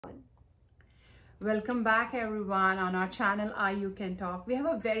Welcome back everyone on our channel IUCT. We have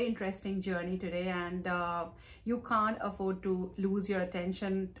a very interesting journey today, and you can't afford to lose your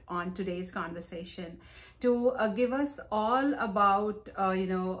attention on today's conversation to give us all about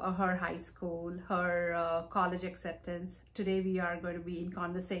her high school, her college acceptance. Today we are going to be in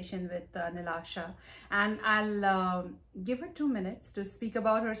conversation with Nilasha, and I'll give her 2 minutes to speak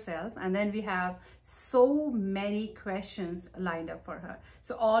about herself, and then we have so many questions lined up for her.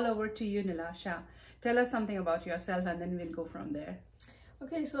 So all over to you, Nilasha. Tell us something about yourself and then we'll go from there.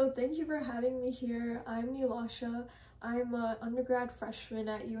 Okay, so thank you for having me here. I'm Nilasha. I'm an undergrad freshman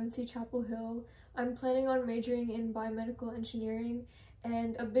at UNC Chapel Hill. I'm planning on majoring in biomedical engineering,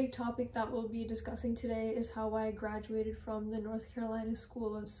 and a big topic that we'll be discussing today is how I graduated from the North Carolina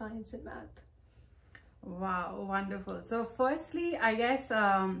School of Science and Math. Wow, wonderful. So firstly, I guess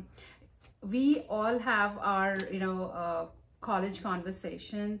we all have our college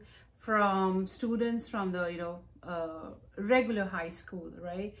conversation from students from the regular high school,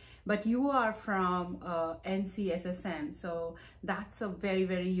 right? But you are from NCSSM, so that's a very,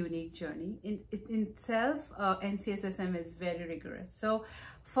 very unique journey in itself. NCSSM is very rigorous. So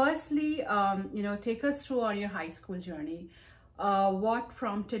firstly, take us through on your high school journey. What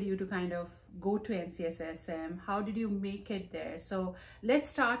prompted you to kind of go to NCSSM? How did you make it there? So let's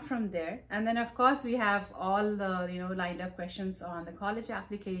start from there, and then of course we have all the lined up questions on the college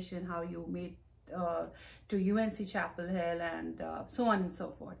application, how you made to UNC Chapel Hill, and so on and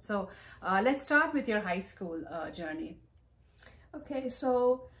so forth. So let's start with your high school journey. Okay,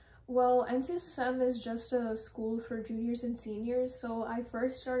 so well, NCSSM is just a school for juniors and seniors, so I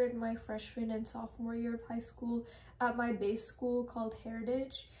first started my freshman and sophomore year of high school at my base school called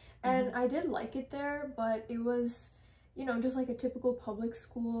Heritage, and I did like it there, but it was, just like a typical public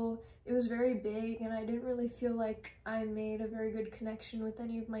school. It was very big, and I didn't really feel like I made a very good connection with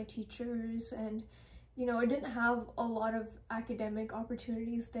any of my teachers, and it didn't have a lot of academic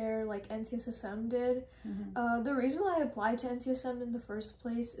opportunities there like NCSSM did. The reason why I applied to NCSSM in the first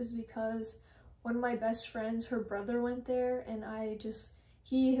place is because one of my best friends, her brother went there, and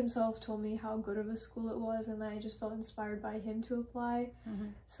he himself told me how good of a school it was, and I just felt inspired by him to apply.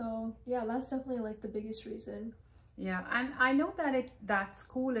 So yeah, that's definitely like the biggest reason. Yeah, and I know that that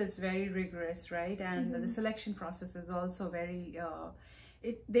school is very rigorous, right? And the selection process is also very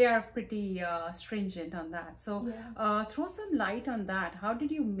they are pretty stringent on that. So yeah. Throw some light on that. How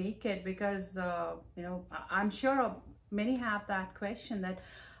did you make it? Because I'm sure many have that question, that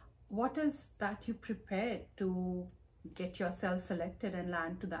what is that you prepared to get yourself selected and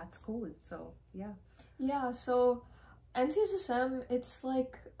land to that school? So yeah, so NCSSM, it's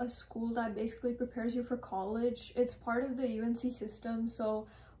like a school that basically prepares you for college. It's part of the UNC system, so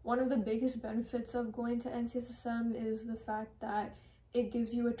one of the biggest benefits of going to NCSSM is the fact that it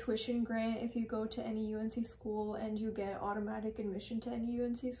gives you a tuition grant if you go to any UNC school, and you get automatic admission to any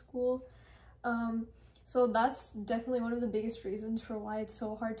UNC school. So that's definitely one of the biggest reasons for why it's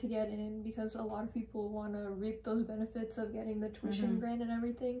so hard to get in, because a lot of people want to reap those benefits of getting the tuition grant and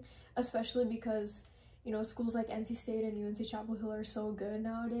everything, especially because schools like NC State and UNC Chapel Hill are so good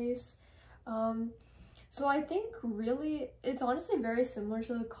nowadays. So I think really it's honestly very similar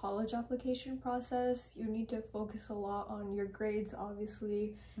to the college application process. You need to focus a lot on your grades,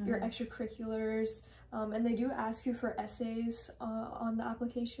 obviously, your extracurriculars, and they do ask you for essays on the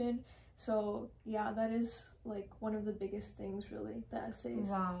application. So yeah, that is like one of the biggest things, really, the essays.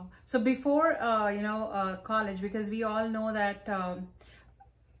 Wow. So before college, because we all know that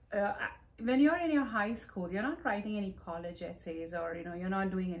when you're in your high school, you're not writing any college essays, or you're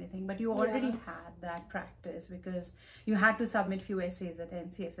not doing anything, but you already had that practice because you had to submit few essays at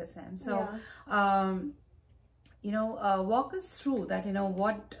NCSSM. So walk us through that.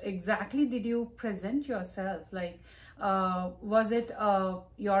 What exactly did you present yourself like? Was it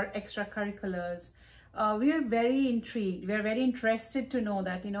your extracurriculars? We are very intrigued. We are very interested to know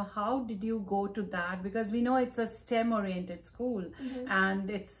that, how did you go to that? Because we know it's a STEM oriented school and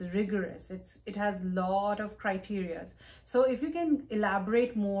it's rigorous. It has a lot of criteria. So if you can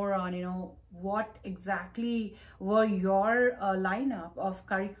elaborate more on, what exactly were your lineup of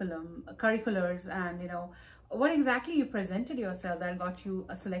curriculars, and, what exactly you presented yourself that got you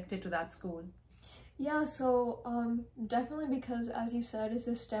selected to that school? Yeah, so definitely, because as you said, it's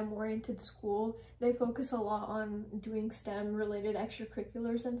a STEM oriented school. They focus a lot on doing STEM related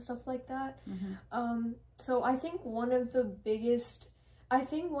extracurriculars and stuff like that. So I think one of the biggest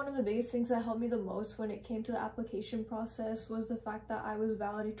things that helped me the most when it came to the application process was the fact that I was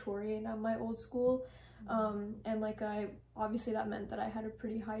valedictorian at my old school. And like obviously that meant that I had a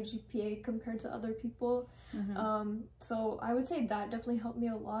pretty high GPA compared to other people. So I would say that definitely helped me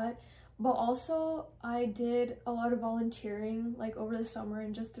a lot. But also I did a lot of volunteering like over the summer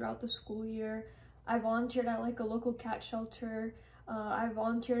and just throughout the school year. I volunteered at like a local cat shelter. I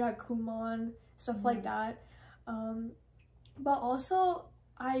volunteered at Kumon, stuff like that. But also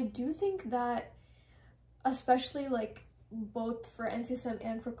I do think that, especially like both for NCSM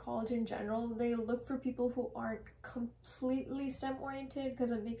and for college in general, they look for people who aren't completely STEM oriented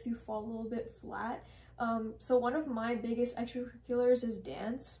because it makes you fall a little bit flat. So one of my biggest extracurriculars is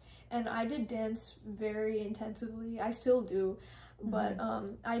dance, and I did dance very intensively. I still do, but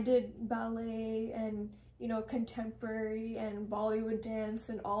I did ballet and, you know, contemporary and Bollywood dance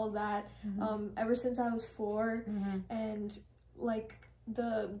and all of that ever since I was 4. And like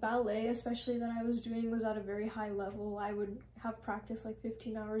the ballet especially that I was doing was at a very high level. I would have practice like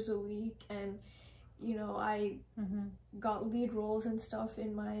 15 hours a week, and you know, I got lead roles and stuff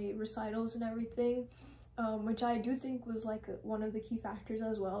in my recitals and everything, which I do think was like one of the key factors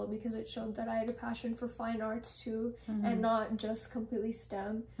as well, because it showed that I had a passion for fine arts too, and not just completely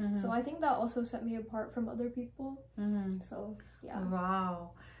STEM. So I think that also set me apart from other people. So yeah.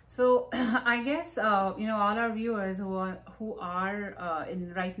 Wow. So I guess you know, all our viewers who are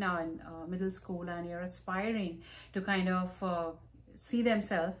in right now in middle school, and you're aspiring to kind of see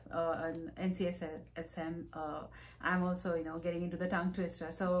themselves in NCSM. I'm also, you know, getting into the tongue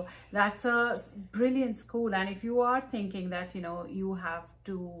twister. So that's a brilliant school, and if you are thinking that, you know, you have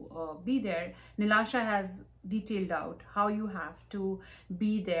to be there, Nilasha has detailed out how you have to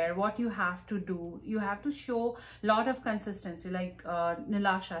be there, what you have to do. You have to show a lot of consistency. Like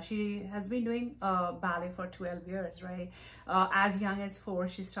Nilasha, she has been doing ballet for 12 years, right? As young as 4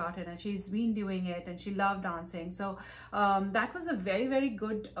 she started, and she's been doing it, and she loved dancing. So that was a very, very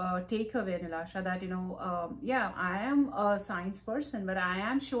good takeaway, Nilasha, that, you know, yeah, I am a science person, but I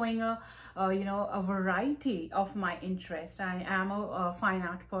am showing a you know, a variety of my interest. I am a fine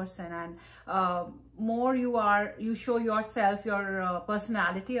art person, and more you show yourself, your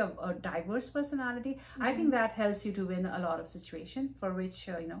personality, a diverse personality. I think that helps you to win a lot of situations for which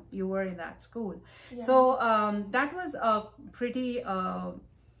you know, you were in that school. So that was a pretty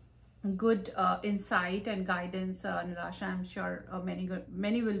good insight and guidance, Nilasha. I'm sure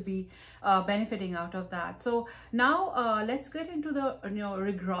many will be benefiting out of that. So now let's get into the, you know,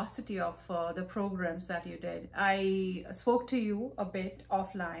 rigorosity of the programs that you did. I spoke to you a bit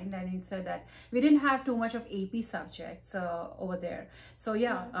offline, and you said that we didn't have too much of AP subjects over there. So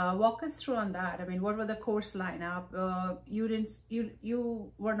yeah, walk us through on that. I mean, what were the course lineup?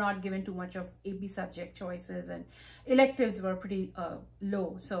 You were not given too much of AP subject choices, and electives were pretty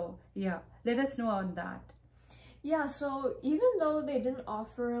low. So yeah, let us know on that. Yeah, so even though they didn't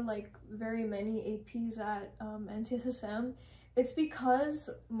offer like very many APs at NCSSM, it's because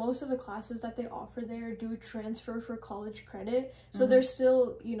most of the classes that they offer there do transfer for college credit. So there's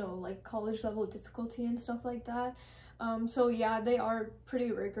still, you know, like college level difficulty and stuff like that. So yeah, they are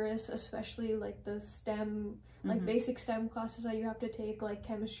pretty rigorous, especially like the STEM, like basic STEM classes that you have to take, like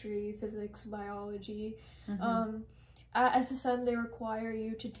chemistry, physics, biology. At SSM, they require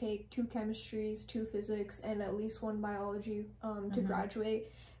you to take 2 chemistries, 2 physics, and at least 1 biology to graduate.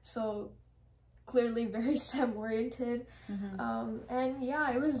 So clearly very STEM oriented. And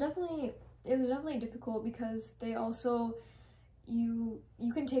yeah, it was definitely difficult, because they also, you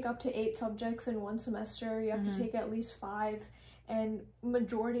can take up to 8 subjects in 1 semester. You have to take at least 5, and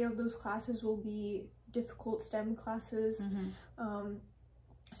majority of those classes will be difficult STEM classes.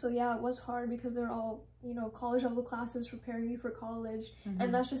 So yeah, it was hard because they're all, you know, college level classes preparing you for college,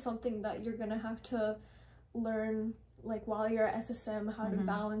 and that's just something that you're gonna have to learn, like while you're at SSM, how to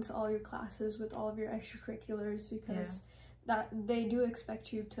balance all your classes with all of your extracurriculars, because that they do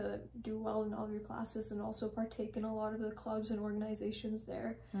expect you to do well in all of your classes and also partake in a lot of the clubs and organizations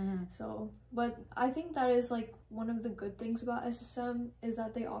there. So, but I think that is like one of the good things about SSM, is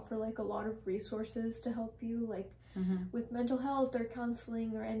that they offer like a lot of resources to help you, like with mental health or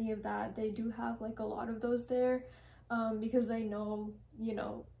counseling or any of that. They do have like a lot of those there, because they know, you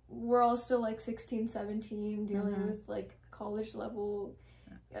know, we're all still like 16, 17 dealing with like college level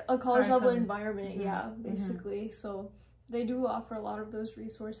environment, basically. So they do offer a lot of those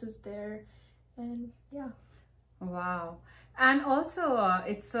resources there, and yeah. Wow. And also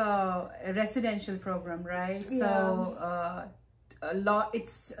it's a residential program, right? So a lot,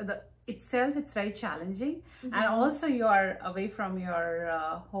 itself, it's very challenging. And also you are away from your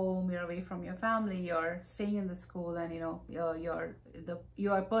home, you're away from your family, you're staying in the school, and you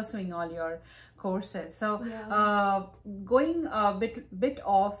are pursuing all your courses. So going a bit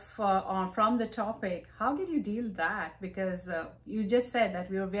off from the topic, how did you deal that? Because you just said that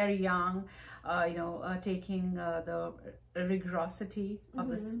we were very young, taking the rigorosity of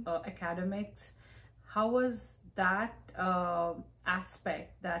this academics. How was that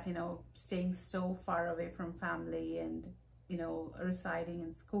aspect, that staying so far away from family and residing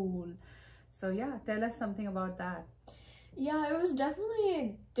in school? So yeah, tell us something about that. Yeah, it was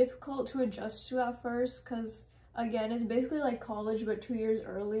definitely difficult to adjust to at first, because again, it's basically like college but 2 years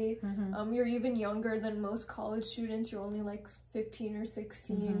early. You're even younger than most college students. You're only like 15 or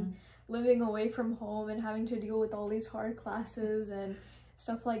 16, living away from home and having to deal with all these hard classes and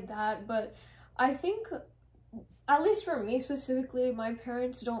stuff like that. But I think, at least for me specifically, my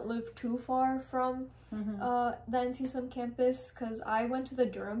parents don't live too far from the NCSM campus, because I went to the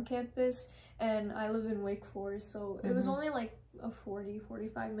Durham campus and I live in Wake Forest, so it was only like a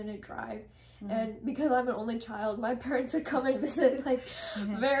 45 minute drive. And because I'm an only child, my parents would come and visit like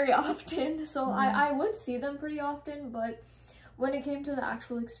very often, so I would see them pretty often. But when it came to the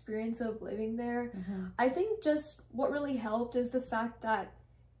actual experience of living there, I think just what really helped is the fact that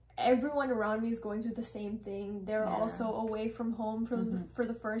everyone around me is going through the same thing. They're also away from home for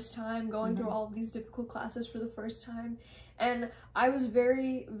the first time, going through all of these difficult classes for the first time. And I was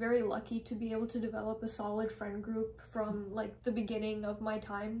very, very lucky to be able to develop a solid friend group from like the beginning of my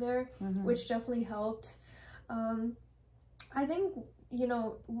time there, which definitely helped. I think,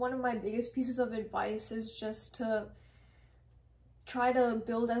 one of my biggest pieces of advice is just to try to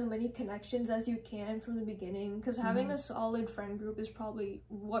build as many connections as you can from the beginning, because having a solid friend group is probably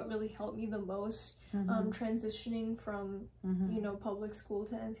what really helped me the most, transitioning from public school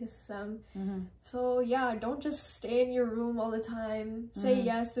to NCSM. So yeah, don't just stay in your room all the time. Say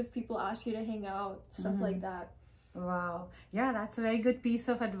yes if people ask you to hang out, stuff like that. Wow, yeah, that's a very good piece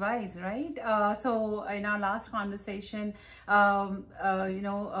of advice, right? So in our last conversation,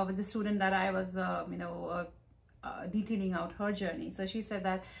 with the student that I was detailing out her journey, so she said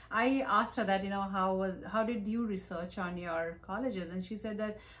that I asked her that how did you research on your colleges, and she said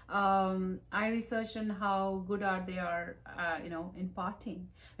that I researched on how good they are imparting,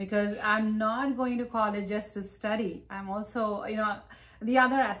 because I'm not going to college just to study. I'm also the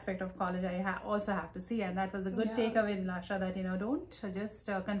other aspect of college I also have to see, and that was a good takeaway, Lasha, that don't just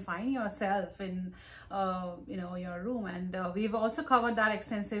confine yourself in your room. And we've also covered that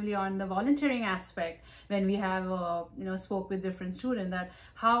extensively on the volunteering aspect when we have spoke with different students, that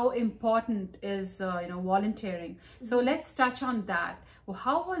how important is volunteering. So let's touch on that.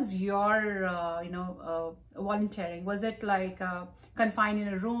 How was your volunteering? Was it like confined in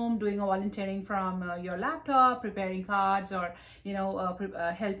a room, doing a volunteering from your laptop, preparing cards, or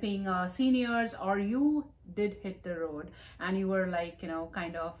helping seniors, or you did hit the road and you were like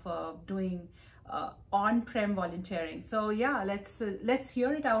kind of doing on-prem volunteering? So yeah, let's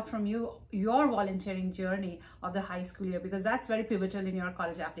hear it out from you, your volunteering journey of the high school year, because that's very pivotal in your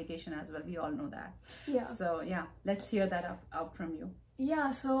college application as well. We all know that. Yeah. So yeah, let's hear that out from you.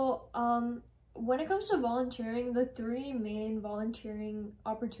 Yeah, so when it comes to volunteering, the 3 main volunteering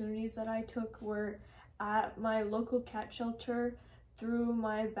opportunities that I took were at my local cat shelter, through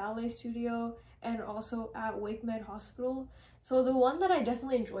my ballet studio, and also at Wake Med Hospital. So the one that I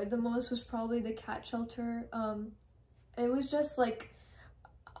definitely enjoyed the most was probably the cat shelter. It was just like,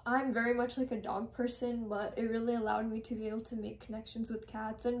 I'm very much like a dog person, but it really allowed me to be able to make connections with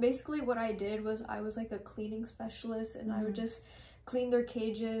cats. And basically what I did was I was like a cleaning specialist, and I would just clean their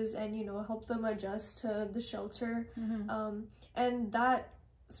cages and help them adjust to the shelter. And that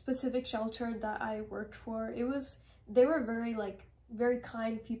specific shelter that I worked for, they were very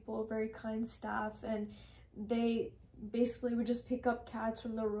kind people, very kind staff, and they basically would just pick up cats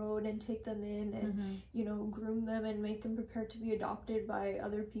from the road and take them in and groom them and make them prepared to be adopted by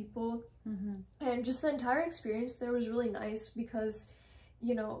other people. And just the entire experience there was really nice, because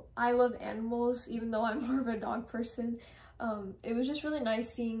I love animals, even though I'm more of a dog person. It was just really nice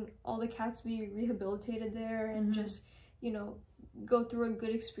seeing all the cats be rehabilitated there and just go through a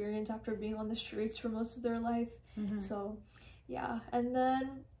good experience after being on the streets for most of their life. So yeah, and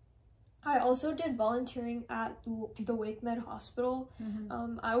then I also did volunteering at the Wake Med Hospital.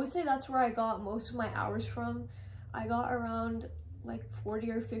 I would say that's where I got most of my hours from. I got around like 40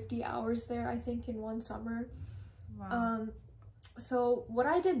 or 50 hours there, I think, in one summer. Wow. So what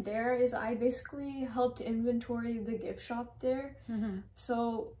I did there is I basically helped inventory the gift shop there.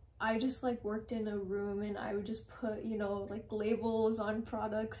 So I just like worked in a room and I would just put, you know, like labels on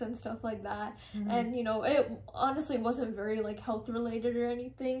products and stuff like that. And, you know, it honestly wasn't very like health related or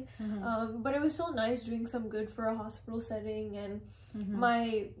anything. But it was so nice doing some good for a hospital setting, and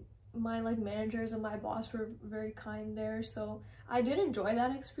my like managers and my boss were very kind there. So I did enjoy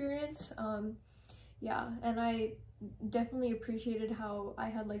that experience. Yeah, and I definitely appreciated how I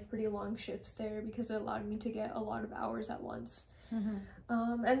had like pretty long shifts there because it allowed me to get a lot of hours at once.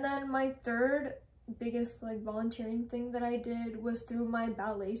 And then my third biggest like volunteering thing that I did was through my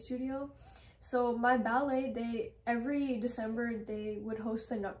ballet studio. So my ballet, every December they would host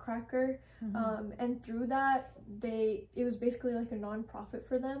the Nutcracker, and through that it was basically like a non-profit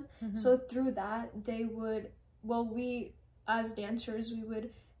for them. So through that they would, we as dancers, we would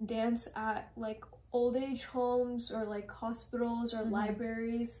dance at like old age homes or like hospitals or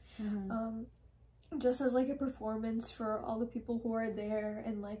libraries, just as like a performance for all the people who are there.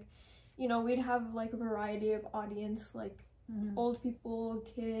 And like, you know, we'd have like a variety of audience, like old people,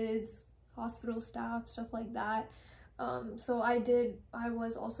 kids, hospital staff, stuff like that. So I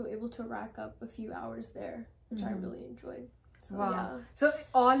was also able to rack up a few hours there, which I really enjoyed. So, wow. Yeah. So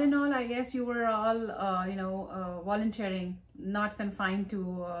all in all, I guess you were all, volunteering, not confined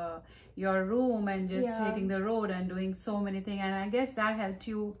to your room and just hitting the road and doing so many things. And I guess that helped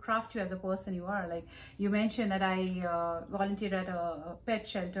you craft you as a person you are. Like you mentioned that I volunteered at a pet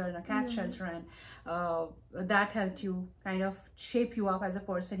shelter and a cat shelter, and that helped you kind of shape you up as a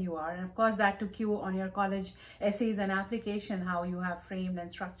person you are. And of course that took you on your college essays and application, how you have framed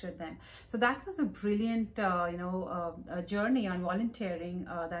and structured them. So that was a brilliant a journey on volunteering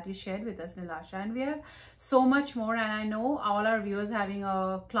that you shared with us, Nilasha. And we have so much more, and I know all our viewers having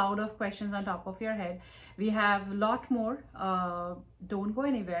a cloud of questions on top of your head. We have a lot more. Don't go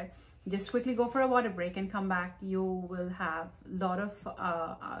anywhere. Just quickly go for a water break and come back. You will have a lot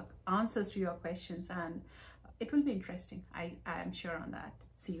of answers to your questions, and it will be interesting. I am sure on that.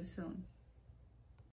 See you soon.